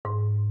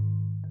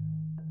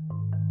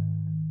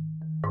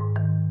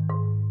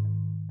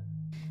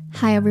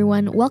Hi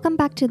everyone, welcome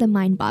back to the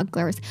Mind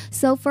Bogglers.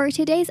 So for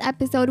today's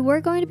episode,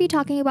 we're going to be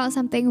talking about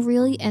something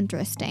really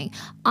interesting.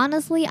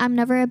 Honestly, I'm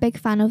never a big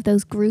fan of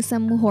those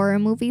gruesome horror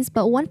movies,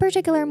 but one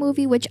particular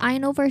movie which I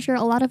know for sure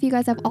a lot of you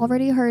guys have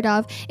already heard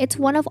of, it's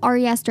one of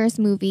Ari Aster's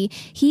movie.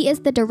 He is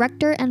the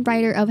director and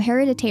writer of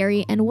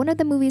Hereditary and one of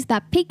the movies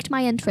that piqued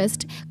my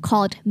interest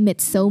called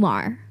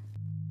Midsommar.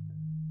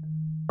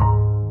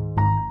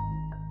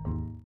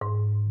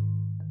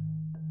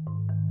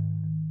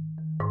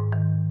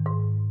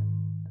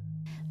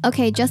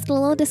 Okay, just a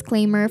little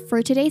disclaimer.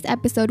 For today's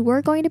episode,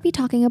 we're going to be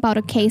talking about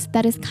a case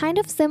that is kind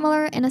of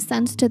similar in a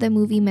sense to the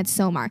movie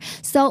Midsommar.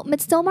 So,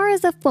 Midsommar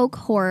is a folk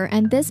horror,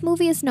 and this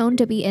movie is known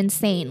to be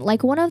insane,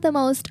 like one of the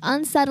most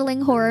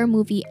unsettling horror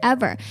movie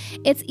ever.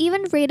 It's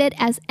even rated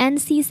as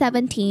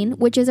NC-17,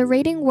 which is a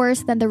rating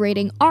worse than the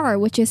rating R,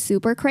 which is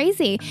super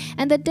crazy.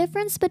 And the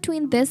difference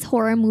between this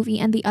horror movie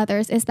and the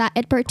others is that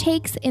it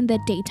partakes in the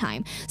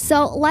daytime.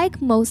 So,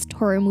 like most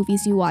horror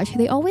movies you watch,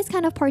 they always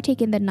kind of partake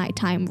in the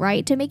nighttime,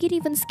 right? To make it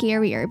even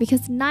scarier,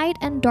 because night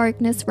and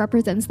darkness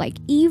represents like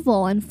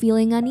evil and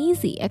feeling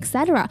uneasy,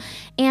 etc.,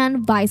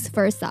 and vice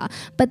versa.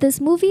 But this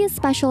movie is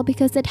special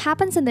because it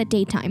happens in the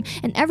daytime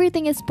and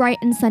everything is bright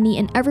and sunny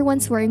and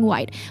everyone's wearing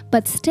white.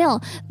 But still,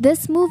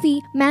 this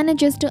movie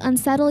manages to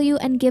unsettle you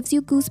and gives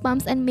you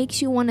goosebumps and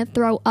makes you want to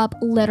throw up,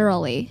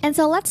 literally. And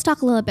so let's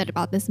talk a little bit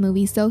about this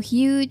movie. So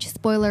huge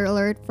spoiler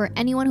alert for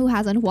anyone who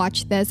hasn't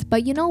watched this,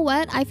 but you know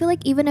what? I feel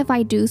like even if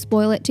I do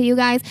spoil it to you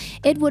guys,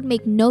 it would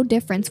make no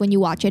difference when you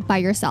watch it by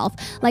yourself.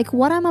 Like,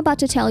 what I'm about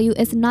to tell you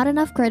is not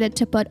enough credit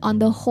to put on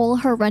the whole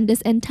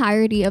horrendous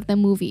entirety of the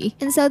movie.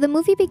 And so the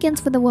movie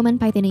begins with a woman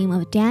by the name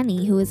of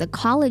Danny, who is a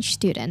college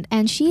student,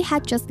 and she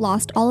had just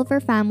lost all of her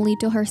family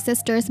to her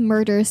sister's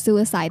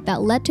murder-suicide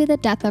that led to the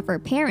death of her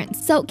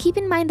parents. So keep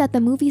in mind that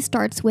the movie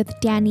starts with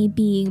Danny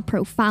being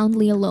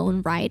profoundly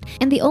alone, right?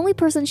 And the only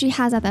person she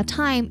has at that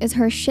time is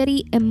her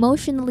shitty,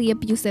 emotionally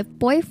abusive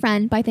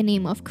boyfriend by the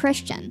name of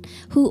Christian,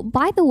 who,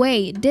 by the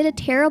way, did a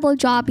terrible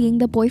job being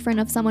the boyfriend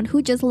of someone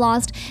who just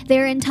lost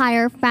their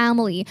entire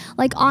family.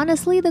 Like,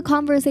 honestly, the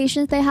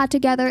conversations they had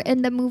together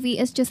in the movie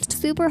is just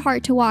super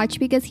hard to watch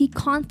because he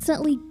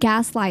constantly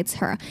gaslights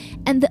her,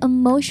 and the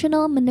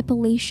emotional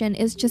manipulation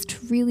is just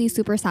really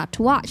super sad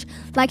to watch.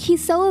 Like,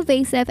 he's so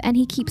evasive and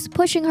he keeps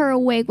pushing her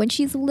away when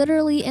she's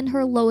literally in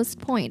her lowest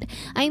point.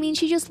 I mean,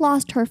 she just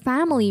lost her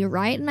family,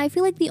 right? And I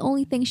feel like the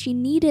only thing she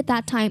needed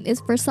that time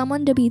is for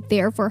someone to be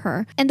there for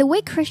her. And the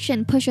way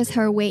Christian pushes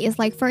her away is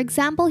like, for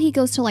example, he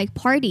goes to like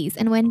parties,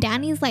 and when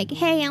Danny's like,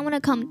 hey, I want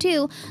to come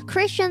too,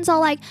 Christian's all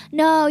like,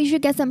 no, you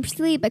should get some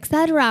sleep,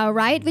 etc.,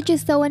 right? Which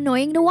is so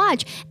annoying to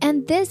watch.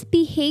 And this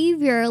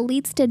behavior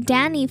leads to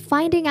Danny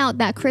finding out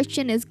that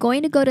Christian is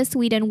going to go to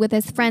Sweden with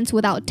his friends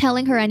without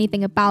telling her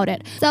anything about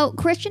it. So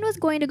Christian was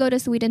going to go to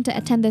Sweden to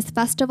attend this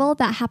festival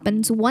that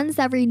happens once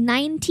every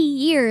 90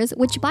 years,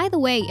 which, by the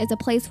way, is a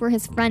place where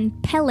his friend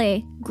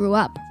Pelle grew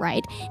up,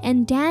 right?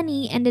 And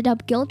Danny ended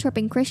up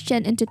guilt-tripping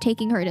Christian into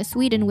taking her to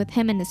Sweden with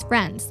him and his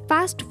friends.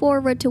 Fast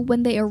forward to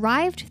when they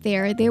arrived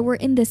there, they were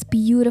in this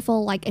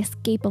beautiful like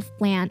escape of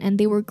land, and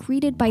they were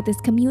greeted by this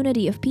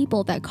community of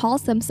people that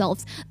calls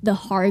themselves the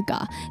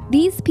Harga.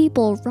 These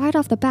people right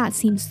off the bat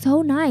seemed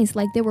so nice,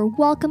 like they were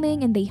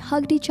welcoming and they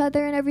hugged each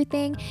other and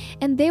everything,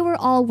 and they were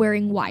all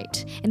wearing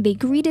white, and they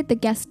greeted the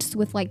guests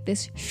with like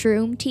this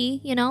shroom tea,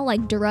 you know,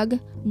 like drug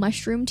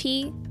mushroom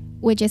tea,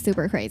 which is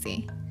super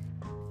crazy.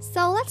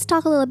 So let's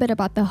talk a little bit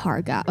about the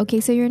Harga. Okay,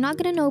 so you're not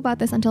gonna know about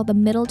this until the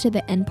middle to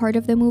the end part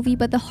of the movie,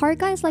 but the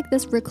Harga is like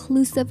this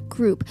reclusive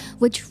group,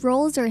 which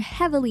roles are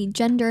heavily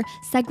gender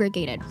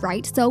segregated,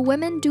 right? So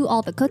women do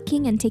all the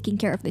cooking and taking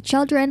care of the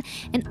children,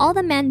 and all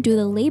the men do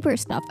the labor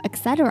stuff,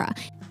 etc.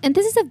 And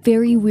this is a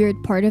very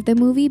weird part of the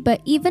movie,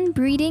 but even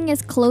breeding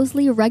is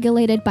closely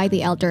regulated by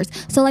the elders.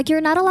 So like, you're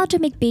not allowed to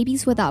make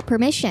babies without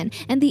permission.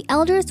 And the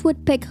elders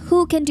would pick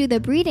who can do the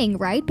breeding,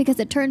 right?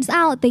 Because it turns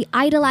out they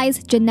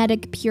idolize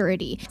genetic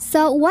purity.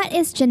 So what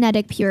is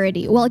genetic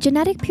purity? Well,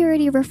 genetic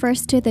purity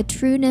refers to the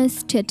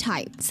trueness to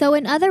type. So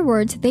in other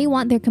words, they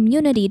want their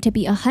community to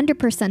be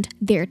 100%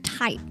 their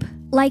type.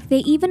 Like, they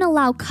even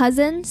allow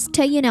cousins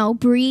to, you know,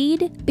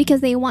 breed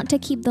because they want to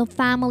keep the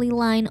family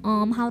line,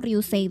 how do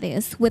you say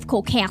this, with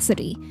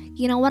caucasity.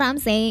 You know what I'm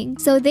saying?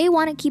 So they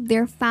want to keep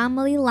their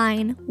family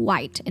line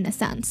white in a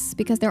sense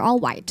because they're all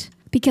white.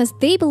 Because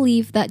they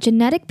believe that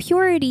genetic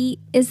purity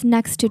is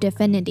next to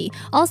divinity.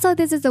 Also,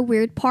 this is a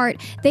weird part.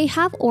 They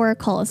have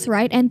oracles,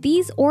 right? And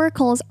these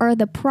oracles are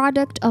the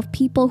product of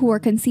people who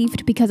are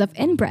conceived because of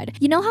inbred.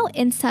 You know how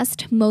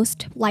incest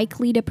most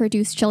likely to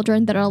produce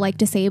children that are like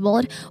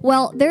disabled?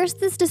 Well, there's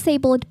this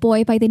disabled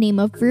boy by the name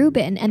of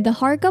Ruben, and the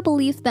Harga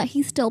believes that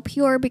he's still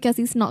pure because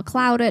he's not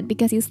clouded,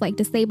 because he's like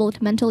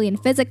disabled mentally and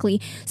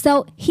physically.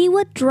 So he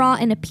would draw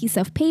in a piece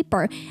of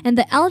paper, and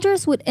the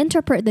elders would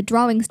interpret the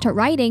drawings to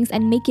writings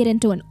and make it into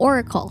into an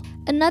oracle.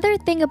 Another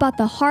thing about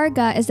the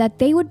Harga is that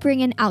they would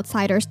bring in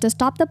outsiders to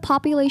stop the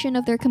population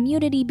of their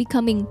community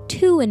becoming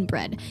too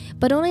inbred,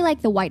 but only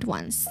like the white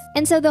ones.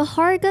 And so the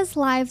Harga's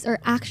lives are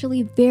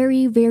actually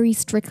very, very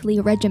strictly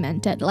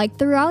regimented. Like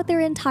throughout their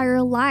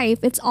entire life,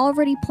 it's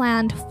already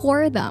planned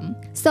for them.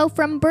 So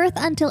from birth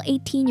until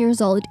 18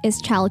 years old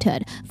is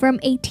childhood. From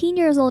 18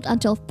 years old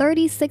until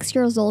 36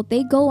 years old,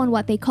 they go on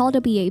what they call to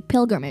be a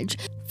pilgrimage.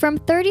 From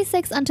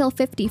 36 until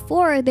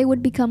 54, they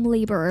would become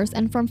laborers,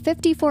 and from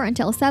 54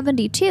 until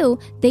 72,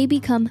 they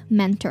become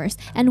mentors.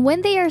 And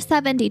when they are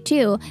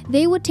 72,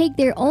 they would take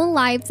their own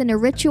lives in a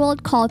ritual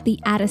called the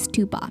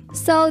Adastupa.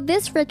 So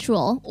this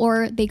ritual,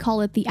 or they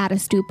call it the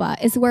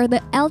Adastupa, is where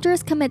the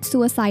elders commit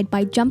suicide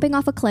by jumping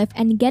off a cliff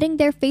and getting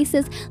their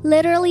faces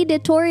literally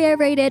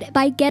deteriorated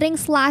by getting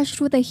slashed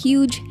with a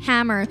huge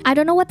hammer. I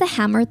don't know what the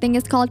hammer thing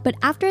is called, but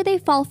after they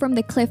fall from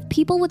the cliff,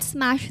 people would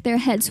smash their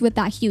heads with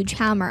that huge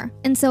hammer.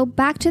 And so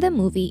back to the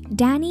movie,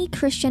 Danny,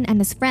 Christian, and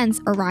his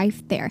friends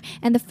arrived there,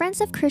 and the friends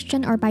of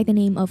Christian are by the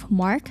name of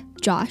Mark,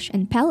 Josh,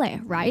 and Pele,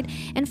 right?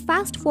 And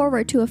fast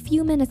forward to a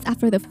few minutes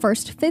after the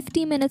first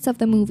 50 minutes of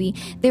the movie,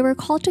 they were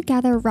called to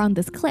gather around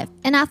this cliff.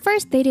 And at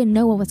first, they didn't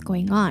know what was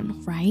going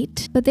on,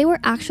 right? But they were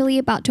actually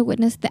about to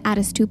witness the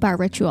Adastupa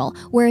ritual,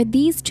 where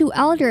these two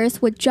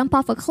elders would jump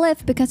off a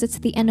cliff because it's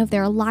the end of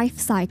their life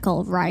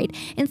cycle, right?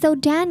 And so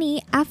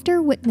Danny,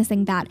 after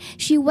witnessing that,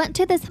 she went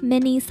to this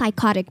mini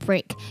psychotic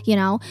break, you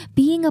know?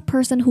 Being a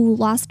person who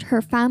lost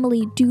her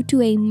family due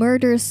to a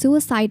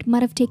murder-suicide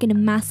might have taken a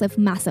massive,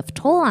 massive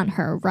toll on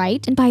her, right?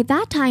 And by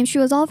that time, she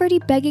was already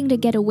begging to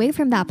get away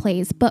from that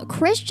place. But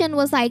Christian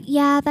was like,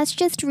 yeah, that's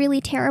just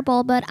really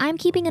terrible, but I'm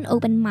keeping an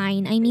open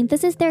mind. I mean,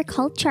 this is their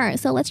culture,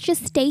 so let's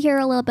just stay here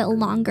a little bit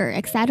longer,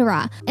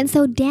 etc. And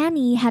so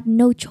Danny had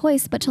no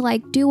choice but to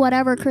like do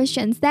whatever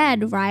Christian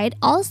said, right?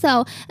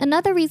 Also,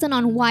 another reason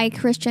on why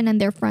Christian and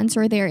their friends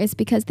were there is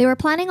because they were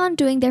planning on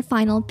doing their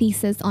final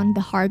thesis on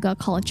the Harga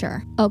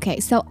culture. Okay,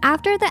 so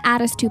after the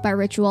Adastupa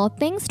ritual,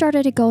 things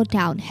started to go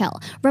downhill.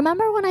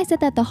 Remember when I said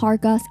that the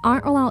Hargas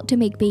aren't allowed to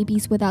make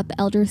babies without the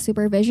elders'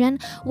 supervision?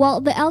 Well,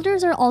 the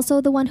elders are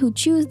also the one who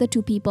choose the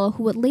two people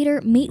who would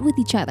later mate with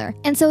each other.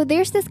 And so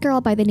there's this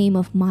girl by the name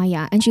of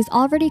Maya, and she's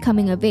already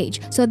coming of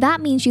age. So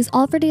that means she's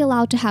already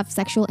allowed to have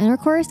sexual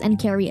intercourse and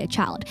carry a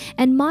child.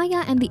 And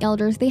Maya and the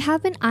elders, they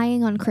have been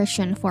eyeing on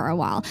Christian for a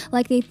while.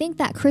 Like they think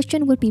that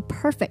Christian would be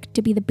perfect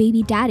to be the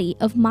baby daddy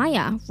of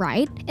Maya,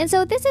 right? And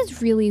so this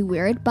is really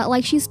weird, but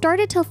like she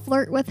started to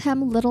flirt with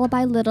him little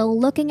by little,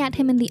 looking at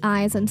him in the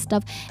eyes and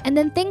stuff. And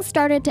then things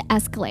started to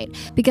escalate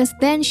because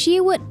then she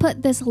would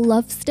put this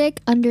love stick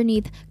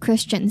underneath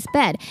Christian's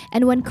bed.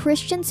 And when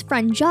Christian's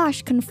friend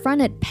Josh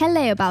confronted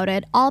Pele about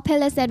it, all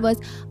Pele said was,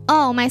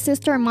 oh, my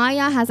sister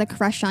Maya has a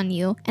crush on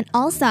you. And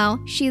also,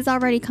 she's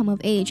already come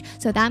of age,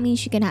 so that means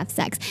she can have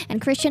sex.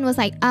 And Christian was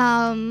like,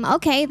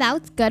 okay,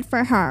 that's good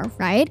for her,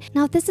 right?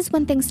 Now, this is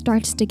when things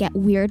starts to get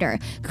weirder.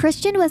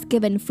 Christian was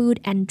given food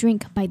and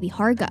drink by the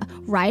Harga,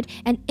 right?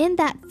 And in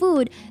that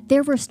food,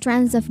 there were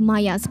strands of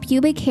Maya's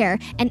pubic hair,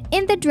 and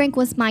in the drink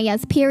was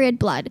Maya's period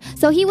blood.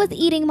 So he was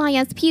eating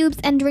Maya's pubes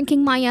and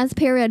drinking Maya's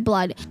period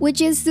blood,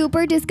 which is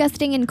super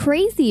disgusting and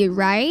crazy,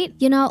 right?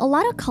 You know, a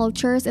lot of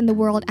cultures in the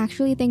world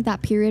actually think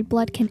that period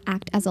blood can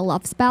act as a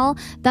love spell.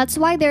 That's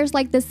why there's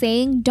like the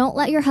saying, don't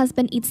let your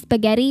husband eat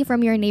spaghetti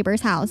from your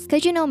neighbor's house.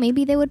 Because, you know,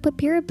 maybe they would put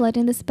period blood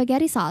in the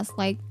spaghetti sauce.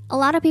 Like, a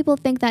lot of people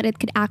think that it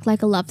could act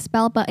like a love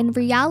spell, but in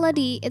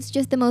reality, it's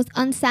just the most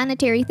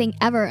unsanitary thing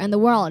ever in the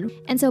world.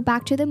 And so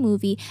back to the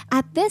movie,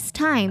 at this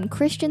time,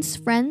 Christian's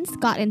friends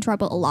got in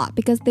trouble a lot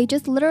because they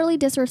just literally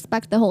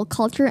disrespect the whole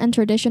culture and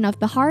tradition of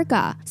the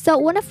Harga. So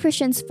one of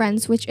Christian's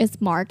friends, which is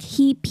Mark,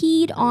 he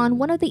peed on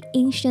one of the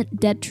ancient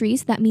dead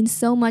trees that means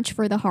so much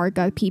for the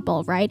Harga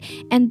people, right?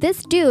 And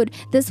this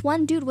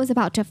one dude was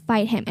about to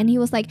fight him, and he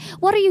was like,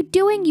 what are you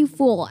doing, you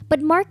fool?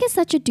 But Mark is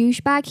such a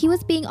douchebag, he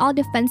was being all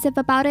defensive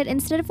about it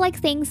instead of like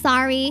saying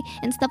sorry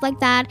and stuff like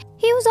that.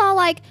 He was all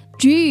like,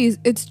 geez,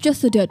 it's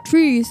just a dead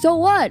tree, so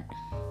what?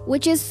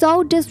 Which is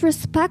so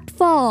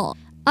disrespectful.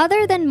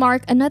 Other than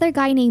Mark, another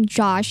guy named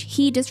Josh,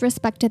 he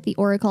disrespected the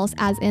oracles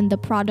as in the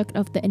product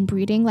of the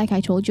inbreeding like I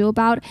told you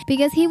about,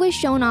 because he was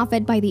shown off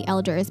it by the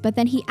elders, but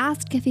then he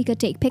asked if he could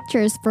take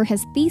pictures for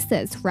his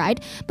thesis, right?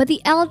 But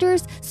the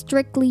elders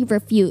strictly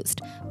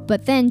refused.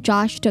 But then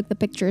Josh took the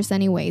pictures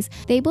anyways.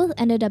 They both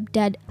ended up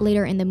dead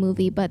later in the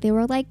movie, but they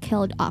were like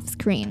killed off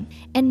screen.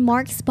 And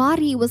Mark's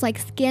body was like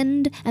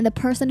skinned, and the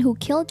person who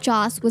killed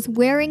Josh was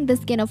wearing the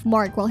skin of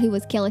Mark while he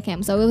was killing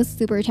him, so it was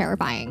super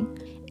terrifying.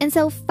 And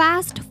so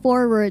fast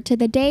forward to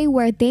the day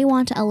where they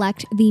want to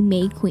elect the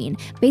May Queen.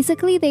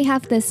 Basically, they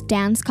have this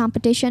dance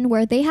competition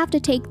where they have to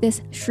take this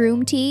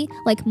shroom tea,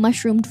 like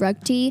mushroom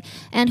drug tea,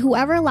 and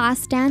whoever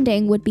last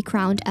standing would be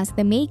crowned as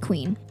the May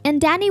Queen. And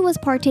Danny was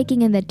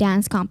partaking in the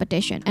dance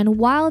competition, and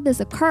while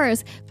this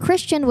occurs,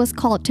 Christian was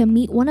called to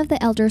meet one of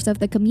the elders of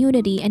the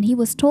community, and he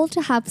was told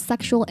to have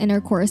sexual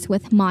intercourse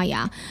with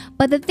Maya.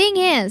 But the thing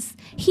is,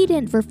 he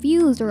didn't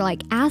refuse or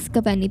like ask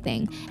of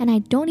anything, and I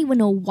don't even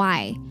know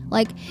why.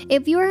 Like,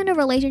 if you're in a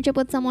relationship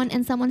with someone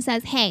and someone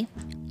says, hey,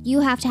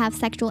 you have to have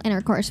sexual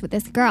intercourse with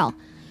this girl.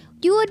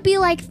 You would be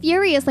like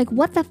furious, like,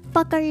 what the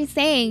fuck are you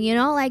saying? You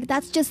know, like,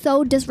 that's just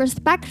so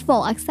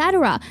disrespectful,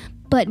 etc.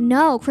 But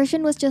no,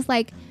 Christian was just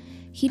like,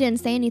 he didn't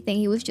say anything.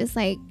 He was just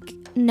like,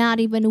 not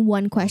even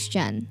one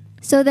question.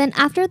 So then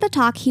after the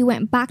talk, he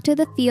went back to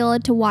the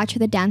field to watch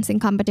the dancing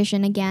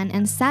competition again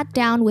and sat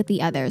down with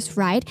the others,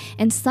 right?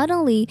 And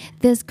suddenly,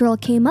 this girl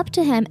came up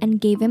to him and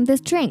gave him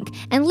this drink.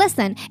 And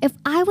listen, if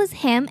I was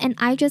him and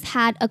I just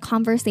had a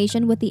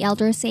conversation with the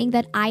elder saying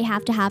that I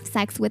have to have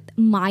sex with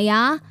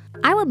Maya,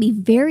 I would be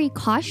very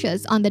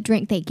cautious on the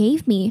drink they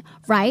gave me,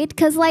 right?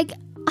 Because like,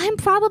 I'm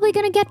probably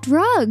gonna get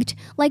drugged.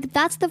 Like,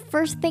 that's the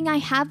first thing I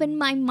have in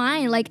my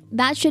mind. Like,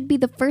 that should be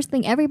the first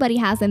thing everybody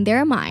has in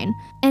their mind.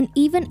 And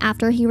even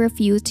after he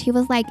refused, he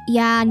was like,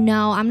 yeah,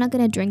 no, I'm not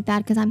gonna drink that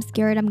because I'm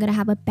scared I'm gonna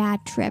have a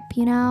bad trip,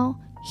 you know?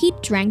 He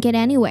drank it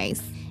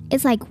anyways.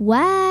 It's like,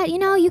 what? You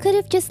know, you could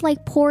have just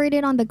like poured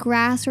it on the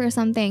grass or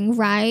something,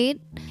 right?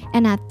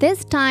 And at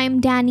this time,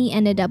 Danny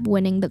ended up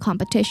winning the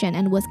competition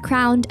and was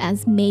crowned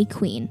as May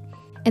Queen.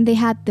 And they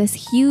had this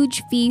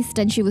huge feast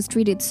and she was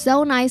treated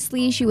so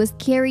nicely. She was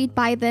carried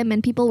by them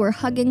and people were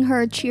hugging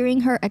her,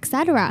 cheering her,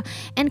 etc.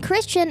 And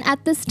Christian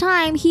at this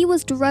time, he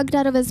was drugged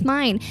out of his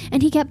mind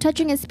and he kept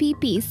touching his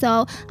pee-pee.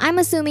 So I'm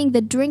assuming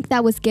the drink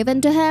that was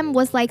given to him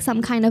was like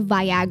some kind of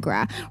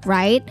Viagra,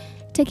 right?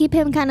 To keep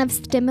him kind of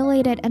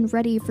stimulated and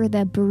ready for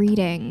the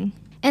breeding.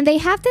 And they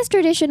have this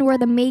tradition where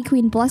the May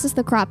Queen blesses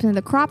the crops in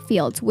the crop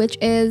fields, which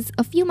is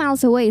a few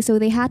miles away, so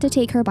they had to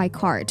take her by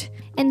cart.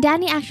 And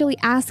Danny actually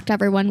asked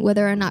everyone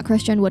whether or not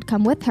Christian would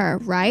come with her,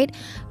 right?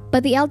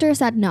 But the elder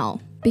said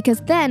no.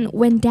 Because then,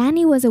 when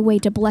Danny was away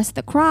to bless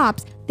the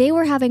crops, they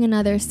were having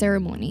another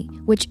ceremony,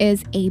 which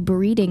is a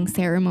breeding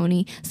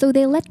ceremony. So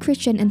they let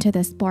Christian into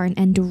this barn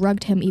and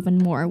drugged him even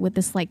more with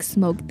this like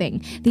smoke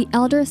thing. The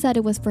elder said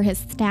it was for his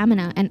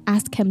stamina and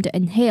asked him to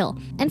inhale.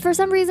 And for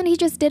some reason, he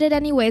just did it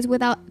anyways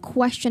without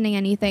questioning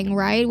anything,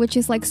 right? Which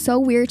is like so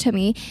weird to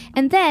me.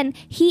 And then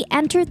he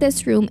entered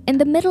this room. In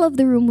the middle of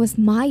the room was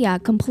Maya,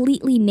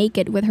 completely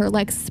naked with her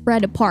legs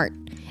spread apart.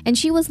 And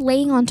she was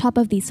laying on top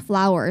of these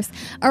flowers.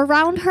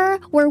 Around her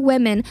were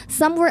women.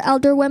 Some were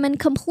elder women,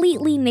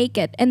 completely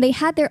naked, and they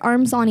had their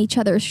arms on each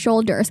other's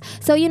shoulders.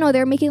 So, you know,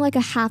 they're making like a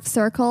half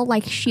circle,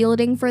 like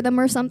shielding for them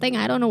or something.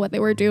 I don't know what they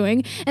were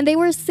doing. And they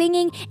were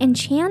singing and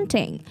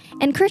chanting.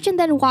 And Christian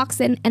then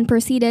walks in and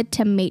proceeded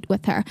to mate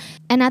with her.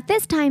 And at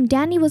this time,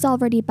 Danny was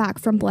already back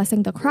from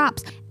blessing the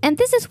crops. And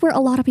this is where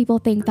a lot of people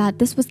think that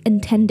this was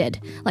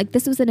intended, like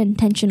this was an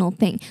intentional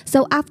thing.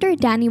 So after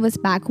Danny was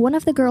back, one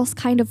of the girls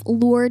kind of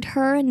lured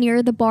her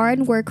near the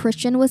barn where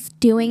Christian was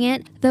doing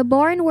it, the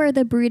barn where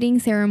the breeding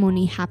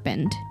ceremony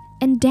happened.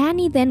 And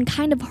Danny then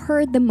kind of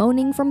heard the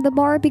moaning from the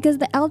bar because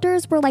the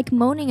elders were like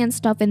moaning and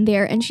stuff in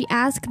there, and she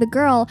asked the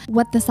girl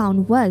what the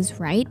sound was,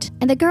 right?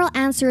 And the girl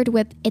answered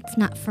with, "It's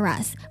not for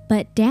us."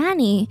 But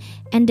Danny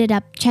ended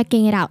up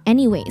checking it out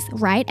anyways,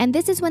 right? And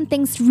this is when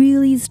things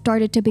really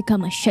started to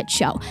become a shit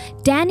show.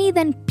 Danny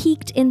then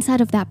peeked inside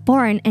of that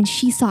barn and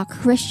she saw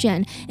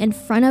Christian in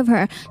front of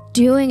her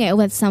doing it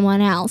with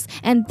someone else,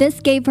 and this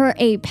gave her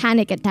a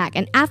panic attack.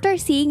 And after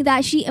seeing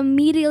that, she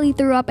immediately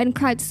threw up and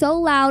cried so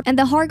loud, and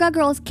the Harga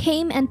girls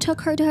came and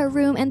took her to her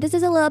room. And this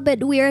is a little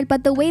bit weird,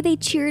 but the way they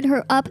cheered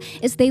her up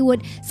is they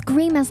would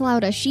scream as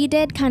loud as she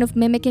did, kind of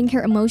mimicking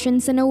her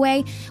emotions in a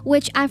way,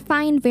 which I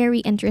find very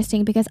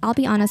interesting because I'll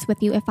be honest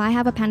with you, if I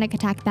have a panic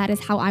attack, that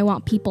is how I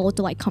want people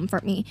to like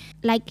comfort me.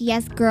 Like,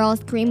 yes girl,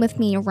 scream with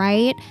me,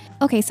 right?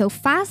 Okay, so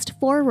fast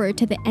forward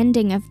to the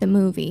ending of the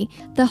movie.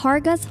 The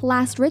Harga's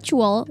last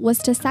ritual was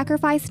to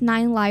sacrifice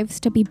 9 lives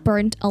to be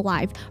burned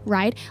alive,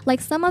 right? Like,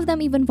 some of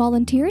them even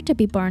volunteered to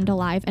be burned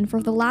alive, and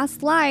for the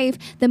last life,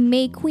 the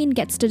May Queen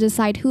gets to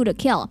decide who to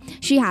kill.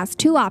 She has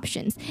 2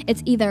 options.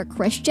 It's either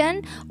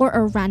Christian or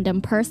a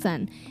random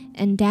person.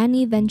 And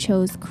Danny then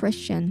chose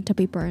Christian to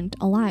be burned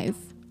alive.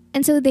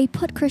 And so they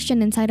put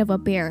Christian inside of a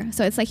bear.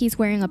 So it's like he's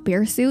wearing a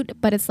bear suit,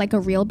 but it's like a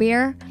real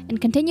bear,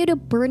 and continue to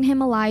burn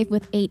him alive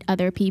with 8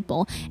 other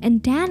people.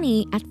 And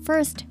Danny, at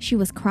first, she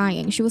was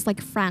crying. She was like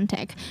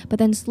frantic, but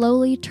then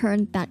slowly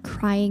turned that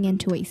crying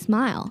into a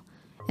smile.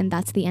 And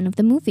that's the end of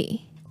the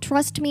movie.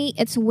 Trust me,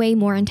 it's way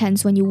more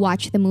intense when you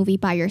watch the movie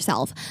by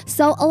yourself.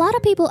 So a lot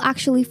of people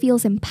actually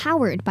feels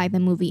empowered by the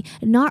movie,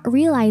 not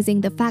realizing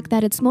the fact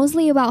that it's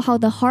mostly about how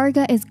the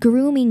Harga is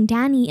grooming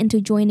Danny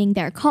into joining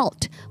their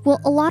cult.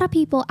 Well, a lot of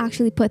people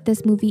actually put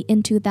this movie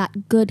into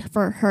that good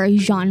for her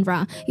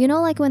genre. You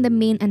know, like when the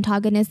main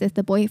antagonist is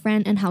the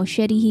boyfriend and how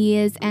shitty he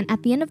is, and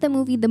at the end of the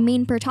movie, the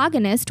main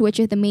protagonist,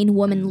 which is the main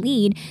woman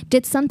lead,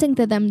 did something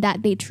to them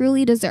that they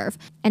truly deserve.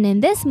 And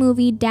in this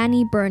movie,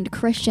 Danny burned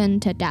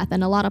Christian to death,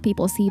 and a lot of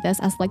people see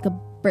this as like a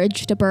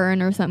bridge to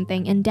burn or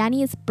something, and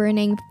Danny is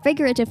burning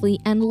figuratively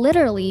and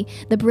literally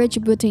the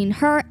bridge between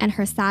her and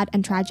her sad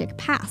and tragic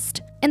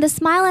past. And the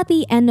smile at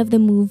the end of the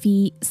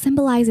movie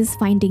symbolizes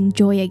finding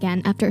joy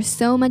again after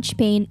so much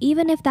pain.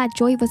 Even if that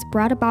joy was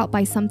brought about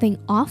by something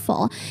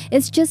awful,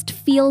 it just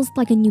feels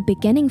like a new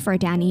beginning for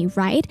Danny,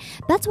 right?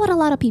 That's what a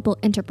lot of people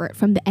interpret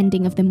from the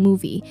ending of the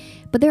movie.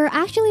 But there are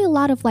actually a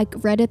lot of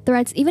Reddit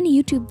threads, even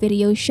YouTube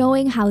videos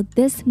showing how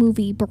this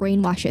movie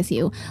brainwashes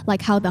you,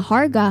 like how the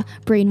Harga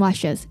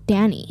brainwashes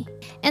Danny.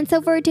 And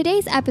so for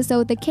today's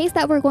episode, the case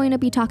that we're going to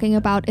be talking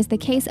about is the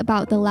case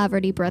about the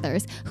Laverty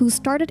brothers, who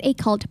started a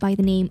cult by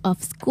the name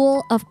of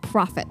School of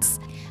Prophets.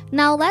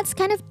 Now let's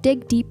kind of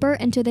dig deeper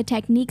into the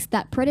techniques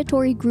that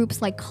predatory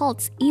groups like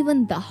cults,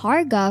 even the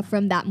Harga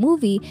from that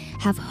movie,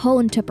 have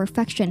honed to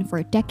perfection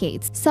for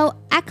decades. So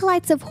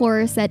Acolytes of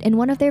Horror said in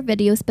one of their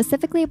videos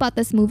specifically about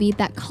this movie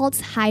that cults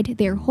hide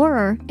their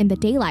horror in the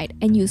daylight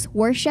and use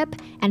worship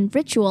and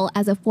ritual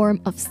as a form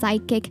of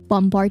psychic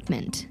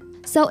bombardment.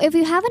 So if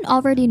you haven't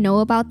already know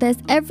about this,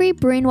 every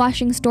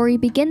brainwashing story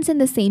begins in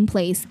the same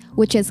place,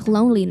 which is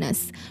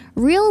loneliness.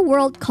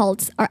 Real-world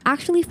cults are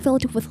actually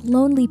filled with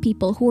lonely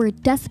people who are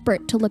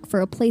desperate to look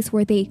for a place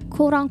where they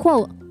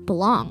quote-unquote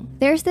belong.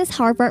 There's this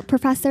Harvard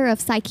professor of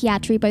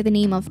psychiatry by the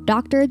name of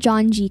Dr.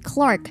 John G.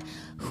 Clark,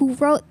 who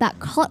wrote that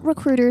cult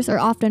recruiters are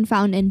often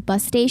found in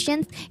bus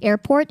stations,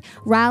 airport,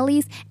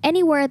 rallies,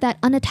 anywhere that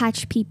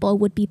unattached people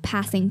would be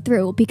passing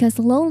through, because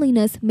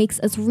loneliness makes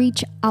us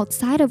reach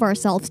outside of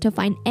ourselves to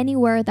find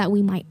anywhere that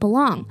we might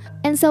belong.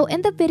 And so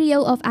in the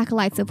video of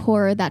Acolytes of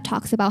Horror that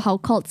talks about how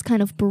cults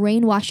kind of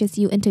brainwashes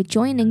you into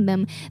joining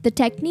them, the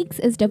techniques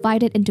is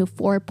divided into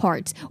 4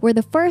 parts, where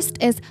the first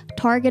is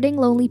targeting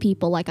lonely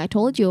people like I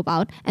told you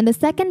about, and the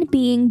second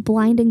being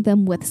blinding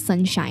them with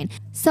sunshine.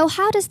 So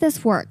how does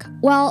this work?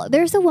 Well,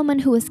 there's a woman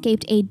who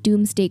escaped a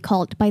doomsday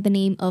cult by the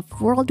name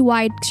of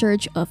Worldwide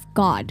Church of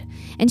God.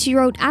 And she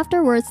wrote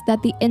afterwards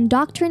that the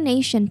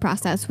indoctrination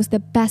process was the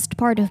best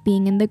part of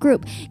being in the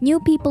group. New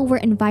people were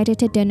invited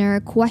to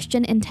dinner,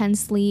 questioned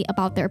intensely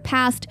about their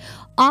past,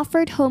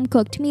 offered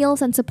home-cooked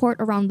meals and support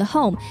around the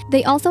home.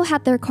 They also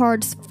had their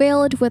cards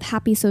filled with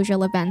happy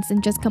social events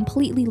and just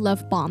completely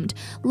love-bombed.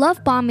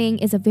 Love-bombing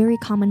is a very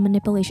common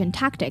manipulation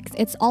tactic.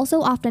 It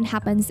also often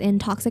happens in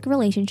toxic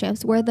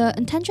relationships where the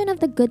intention of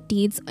the good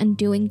deeds and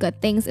doing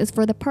good things is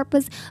for the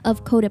purpose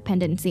of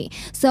codependency.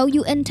 So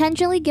you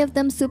intentionally give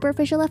them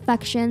superficial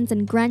affections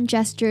and grand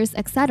gestures,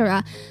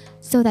 etc.,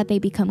 so that they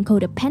become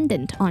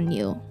codependent on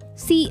you.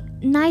 See,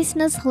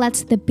 niceness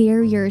lets the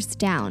barriers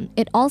down.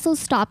 It also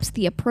stops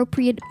the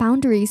appropriate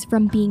boundaries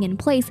from being in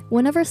place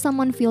whenever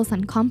someone feels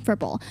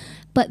uncomfortable.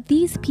 But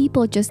these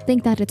people just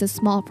think that it's a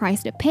small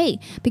price to pay,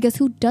 because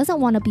who doesn't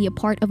want to be a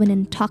part of an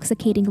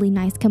intoxicatingly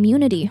nice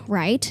community,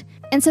 right?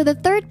 And so the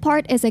third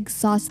part is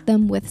exhaust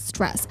them with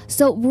stress.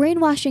 So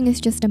brainwashing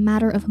is just a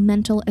matter of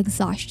mental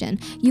exhaustion.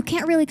 You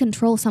can't really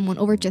control someone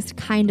over just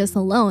kindness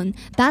alone.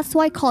 That's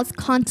why cults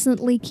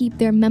constantly keep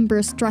their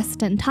members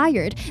stressed and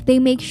tired. They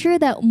make sure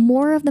that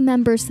more of the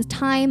members'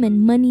 time and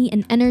money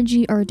and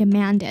energy are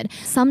demanded.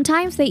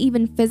 Sometimes they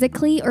even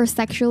physically or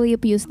sexually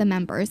abuse the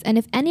members. And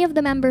if any of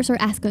the members are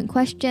asking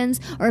questions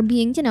or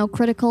being,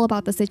 critical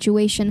about the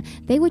situation,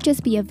 they would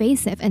just be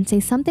evasive and say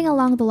something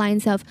along the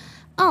lines of,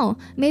 "Oh,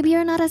 maybe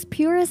you're not as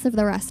pure as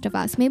the rest of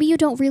us. Maybe you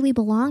don't really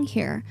belong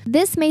here."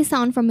 This may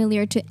sound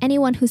familiar to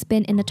anyone who's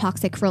been in a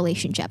toxic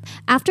relationship.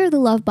 After the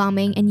love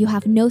bombing and you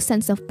have no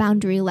sense of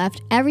boundary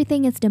left,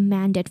 everything is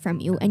demanded from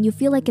you and you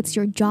feel like it's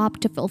your job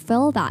to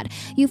fulfill that.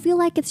 You feel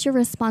like it's your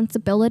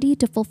responsibility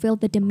to fulfill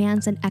the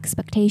demands and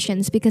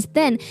expectations, because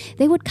then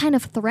they would kind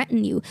of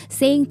threaten you,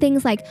 saying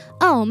things like,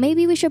 "Oh,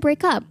 maybe we should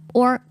break up,"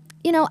 or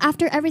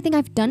after everything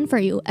I've done for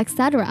you,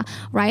 etc.,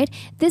 right?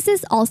 This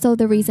is also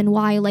the reason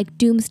why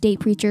doomsday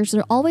preachers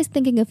are always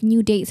thinking of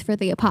new dates for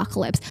the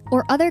apocalypse,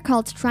 or other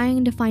cults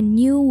trying to find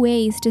new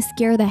ways to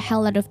scare the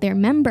hell out of their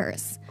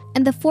members.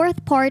 And the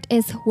fourth part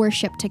is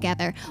worship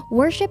together.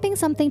 Worshipping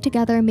something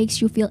together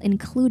makes you feel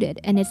included,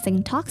 and it's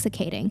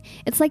intoxicating.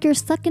 It's like you're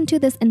stuck into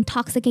this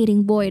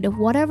intoxicating void of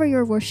whatever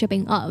you're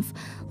worshipping of,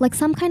 like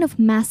some kind of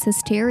mass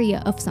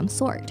hysteria of some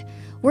sort.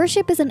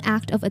 Worship is an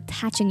act of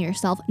attaching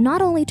yourself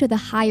not only to the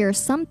higher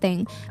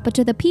something, but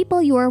to the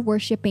people you are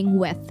worshiping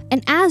with.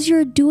 And as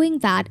you're doing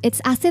that,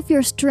 it's as if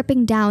you're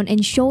stripping down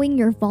and showing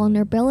your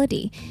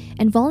vulnerability.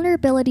 And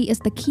vulnerability is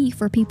the key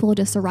for people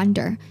to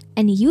surrender.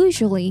 And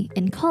usually,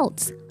 in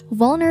cults,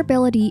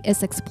 vulnerability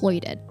is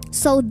exploited.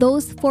 So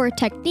those 4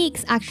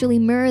 techniques actually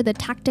mirror the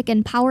tactic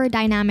and power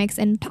dynamics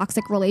in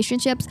toxic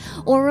relationships,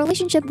 or a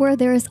relationship where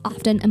there is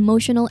often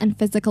emotional and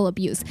physical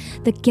abuse,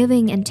 the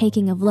giving and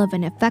taking of love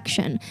and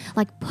affection,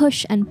 like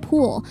push and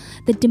pull,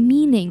 the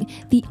demeaning,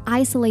 the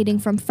isolating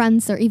from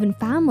friends or even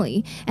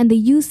family, and the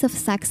use of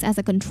sex as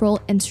a control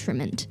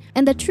instrument.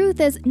 And the truth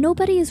is,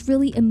 nobody is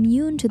really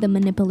immune to the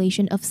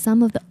manipulation of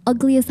some of the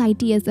ugliest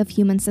ideas of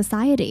human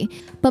society.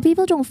 But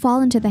people don't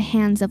fall into the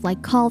hands of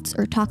cults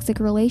or toxic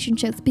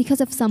relationships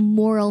because of some some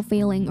moral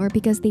failing or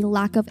because they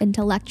lack of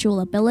intellectual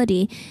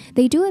ability.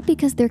 They do it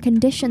because their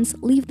conditions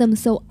leave them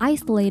so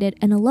isolated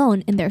and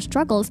alone in their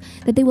struggles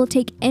that they will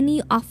take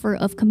any offer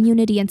of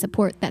community and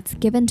support that's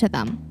given to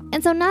them.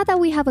 And so now that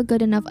we have a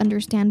good enough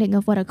understanding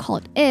of what a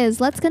cult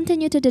is, let's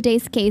continue to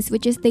today's case,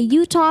 which is the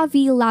Utah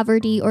v.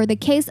 Laverty, or the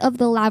case of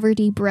the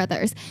Laverty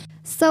brothers.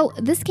 So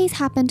this case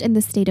happened in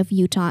the state of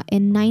Utah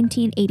in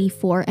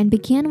 1984 and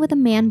began with a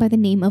man by the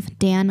name of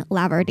Dan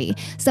Laverty.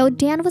 So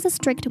Dan was a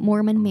strict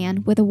Mormon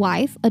man with a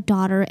wife, a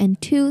daughter,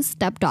 and 2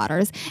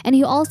 stepdaughters. And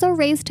he also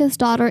raised his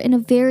daughter in a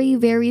very,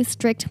 very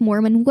strict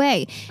Mormon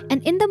way.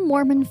 And in the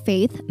Mormon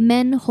faith,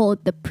 men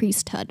hold the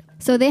priesthood.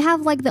 So they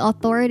have like the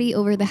authority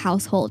over the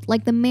household.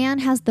 Like the man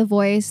has the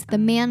voice, the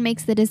man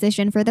makes the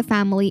decision for the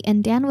family,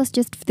 and Dan was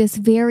just this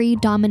very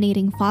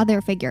dominating father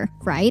figure,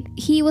 right?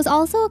 He was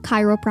also a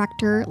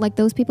chiropractor, like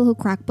those people who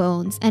crack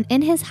bones, and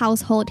in his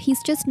household,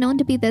 he's just known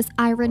to be this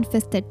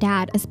iron-fisted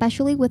dad,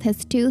 especially with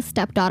his 2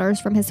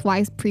 stepdaughters from his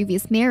wife's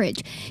previous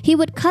marriage. He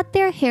would cut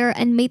their hair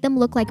and make them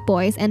look like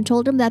boys and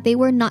told them that they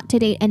were not to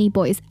date any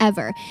boys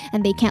ever,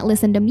 and they can't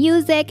listen to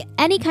music,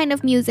 any kind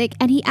of music,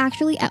 and he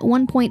actually at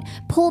one point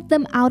pulled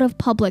them out of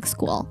public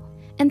school.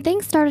 And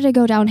things started to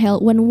go downhill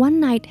when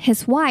one night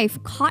his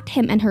wife caught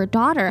him and her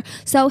daughter,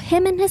 so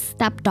him and his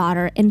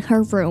stepdaughter, in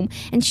her room,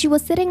 and she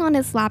was sitting on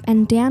his lap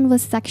and Dan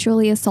was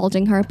sexually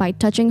assaulting her by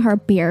touching her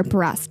bare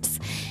breasts.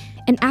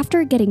 And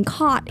after getting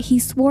caught, he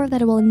swore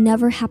that it will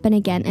never happen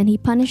again, and he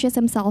punishes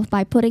himself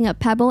by putting a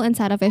pebble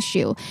inside of his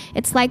shoe.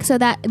 It's like so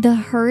that the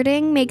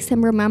hurting makes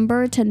him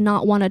remember to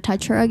not want to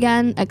touch her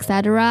again,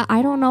 etc.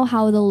 I don't know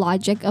how the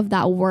logic of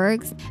that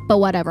works, but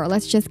whatever,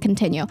 let's just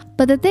continue.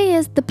 But the thing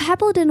is, the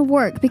pebble didn't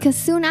work because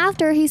soon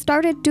after he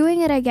started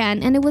doing it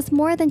again, and it was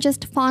more than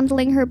just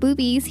fondling her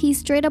boobies. He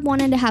straight up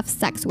wanted to have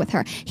sex with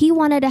her. He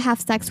wanted to have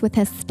sex with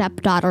his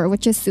stepdaughter,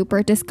 which is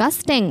super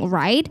disgusting,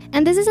 right?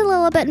 And this is a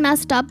little bit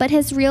messed up, but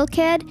his real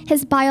kid,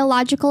 his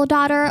biological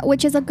daughter,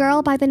 which is a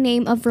girl by the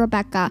name of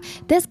Rebecca,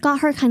 this got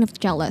her kind of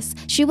jealous.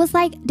 She was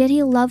like, did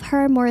he love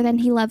her more than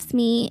he loves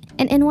me?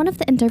 And in one of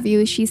the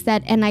interviews, she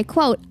said, and I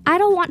quote, I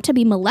don't want to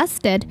be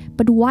molested,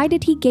 but why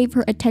did he give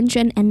her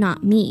attention and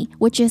not me?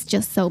 Which is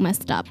just so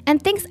messed up. And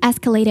things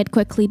escalated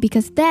quickly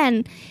because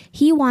then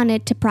he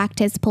wanted to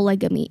practice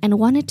polygamy and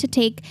wanted to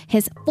take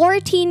his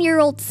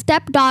 14-year-old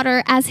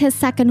stepdaughter as his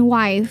second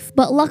wife.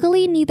 But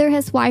luckily, neither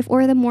his wife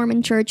or the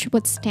Mormon church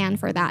would stand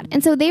for that.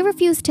 And so they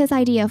refused his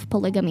idea of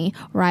polygamy,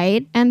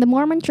 right? And the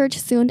Mormon church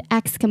soon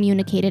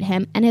excommunicated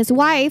him, and his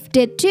wife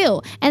did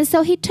too. And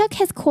so he took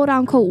his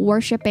quote-unquote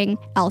worshiping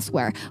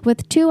elsewhere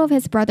with 2 of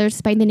his brothers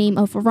by the name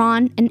of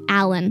Ron and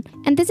Alan.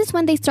 And this is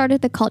when they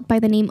started the cult by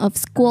the name of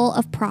School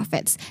of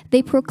Prophets.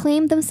 They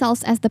proclaimed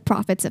themselves as the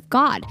prophets of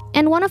God.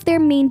 And one of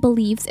their main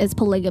beliefs is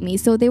polygamy,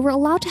 so they were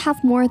allowed to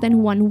have more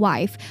than one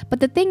wife.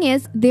 But the thing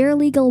is, their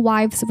legal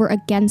wives were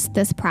against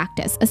this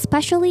practice,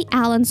 especially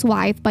Alan's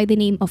wife by the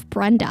name of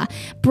Brenda.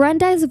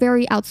 Brenda is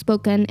very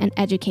outspoken and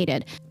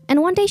educated.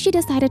 And one day she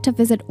decided to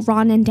visit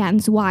Ron and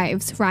Dan's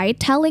wives, right?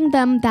 Telling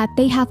them that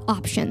they have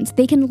options.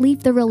 They can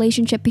leave the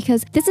relationship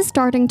because this is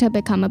starting to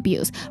become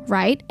abuse,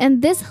 right?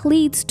 And this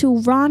leads to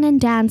Ron and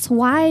Dan's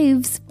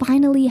wives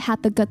finally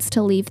had the guts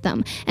to leave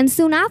them. And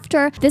soon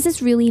after, this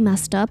is really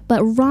messed up,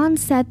 but Ron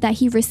said that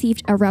he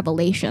received a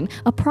revelation,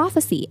 a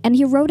prophecy, and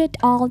he wrote it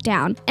all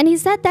down. And he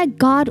said that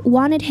God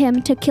wanted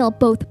him to kill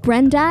both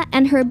Brenda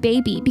and her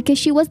baby because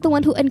she was the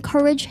one who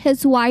encouraged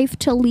his wife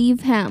to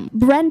leave him.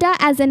 Brenda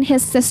as in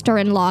his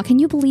sister-in-law. Can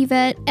you believe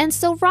it? And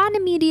so Ron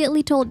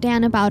immediately told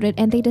Dan about it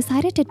and they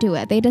decided to do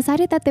it. They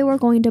decided that they were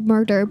going to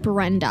murder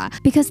Brenda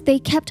because they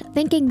kept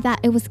thinking that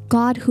it was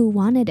God who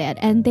wanted it.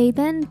 And they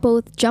then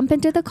both jumped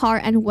into the car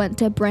and went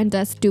to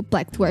Brenda's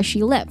duplex where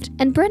she lived.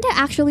 And Brenda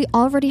actually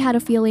already had a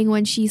feeling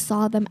when she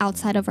saw them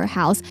outside of her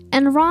house.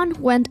 And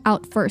Ron went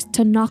out first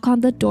to knock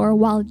on the door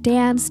while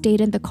Dan stayed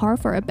in the car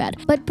for a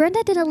bit. But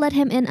Brenda didn't let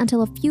him in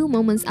until a few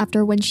moments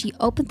after when she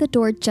opened the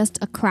door just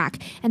a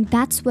crack. And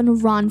that's when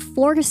Ron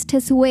forced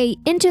his way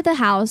into the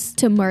house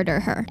to murder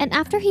her. And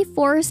after he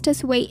forced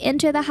his way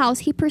into the house,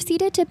 he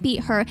proceeded to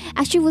beat her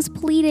as she was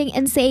pleading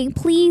and saying,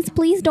 please,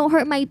 please don't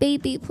hurt my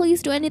baby.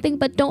 Please do anything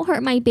but don't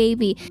hurt my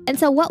baby. And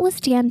so what was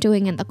Dan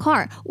doing in the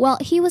car? Well,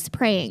 he was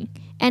praying.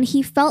 And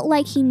he felt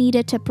like he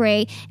needed to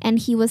pray, and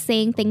he was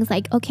saying things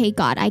like, okay,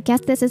 God, I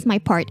guess this is my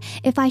part.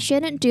 If I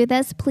shouldn't do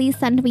this, please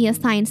send me a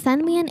sign.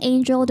 Send me an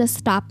angel to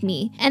stop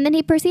me. And then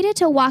he proceeded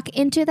to walk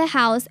into the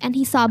house, and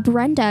he saw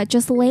Brenda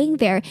just laying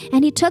there,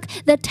 and he took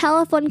the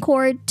telephone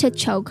cord to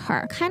choke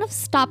her, kind of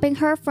stopping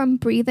her from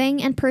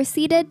breathing, and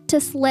proceeded to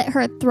slit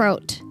her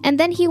throat. And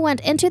then he went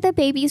into the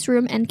baby's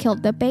room and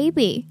killed the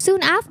baby.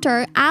 Soon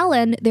after,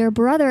 Alan, their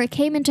brother,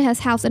 came into his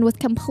house and was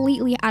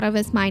completely out of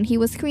his mind. He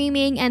was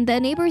screaming, and the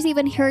neighbors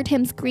even he heard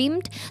him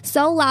screamed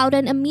so loud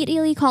and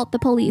immediately called the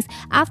police.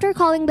 After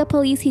calling the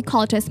police, he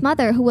called his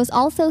mother, who was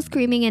also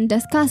screaming in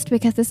disgust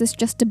because this is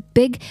just a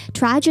big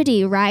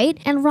tragedy, right?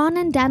 And Ron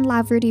and Dan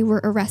Laverty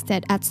were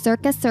arrested at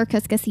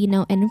Circus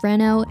Casino in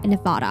Reno,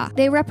 Nevada.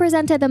 They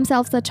represented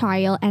themselves at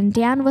trial, and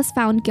Dan was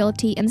found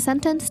guilty and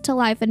sentenced to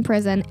life in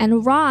prison,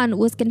 and Ron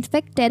was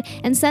convicted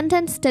and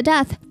sentenced to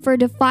death for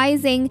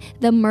devising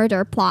the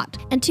murder plot.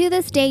 And to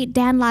this day,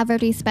 Dan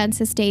Laverty spends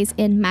his days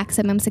in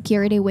maximum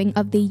security wing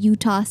of the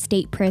Utah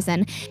State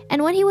Prison.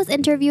 And when he was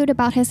interviewed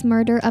about his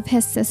murder of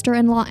his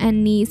sister-in-law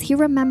and niece, he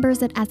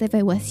remembers it as if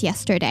it was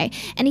yesterday.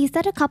 And he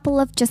said a couple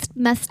of just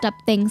messed up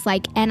things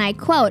like, and I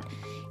quote,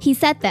 he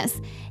said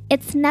this,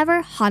 "It's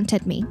never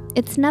haunted me.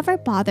 It's never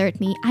bothered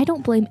me. I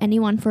don't blame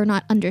anyone for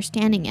not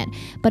understanding it.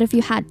 But if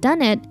you had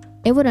done it,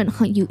 it wouldn't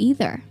haunt you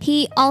either."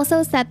 He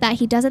also said that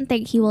he doesn't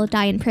think he will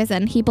die in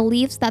prison. He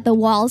believes that the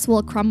walls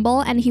will crumble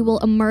and he will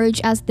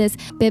emerge as this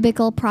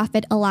biblical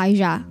prophet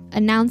Elijah,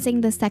 announcing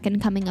the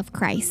second coming of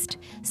Christ.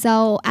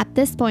 So at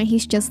this point,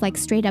 he's just like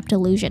straight up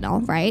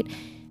delusional, right?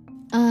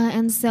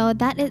 And so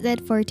that is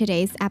it for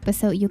today's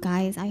episode, you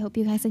guys. I hope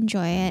you guys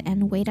enjoy it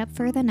and wait up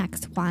for the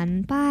next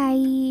one.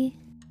 Bye!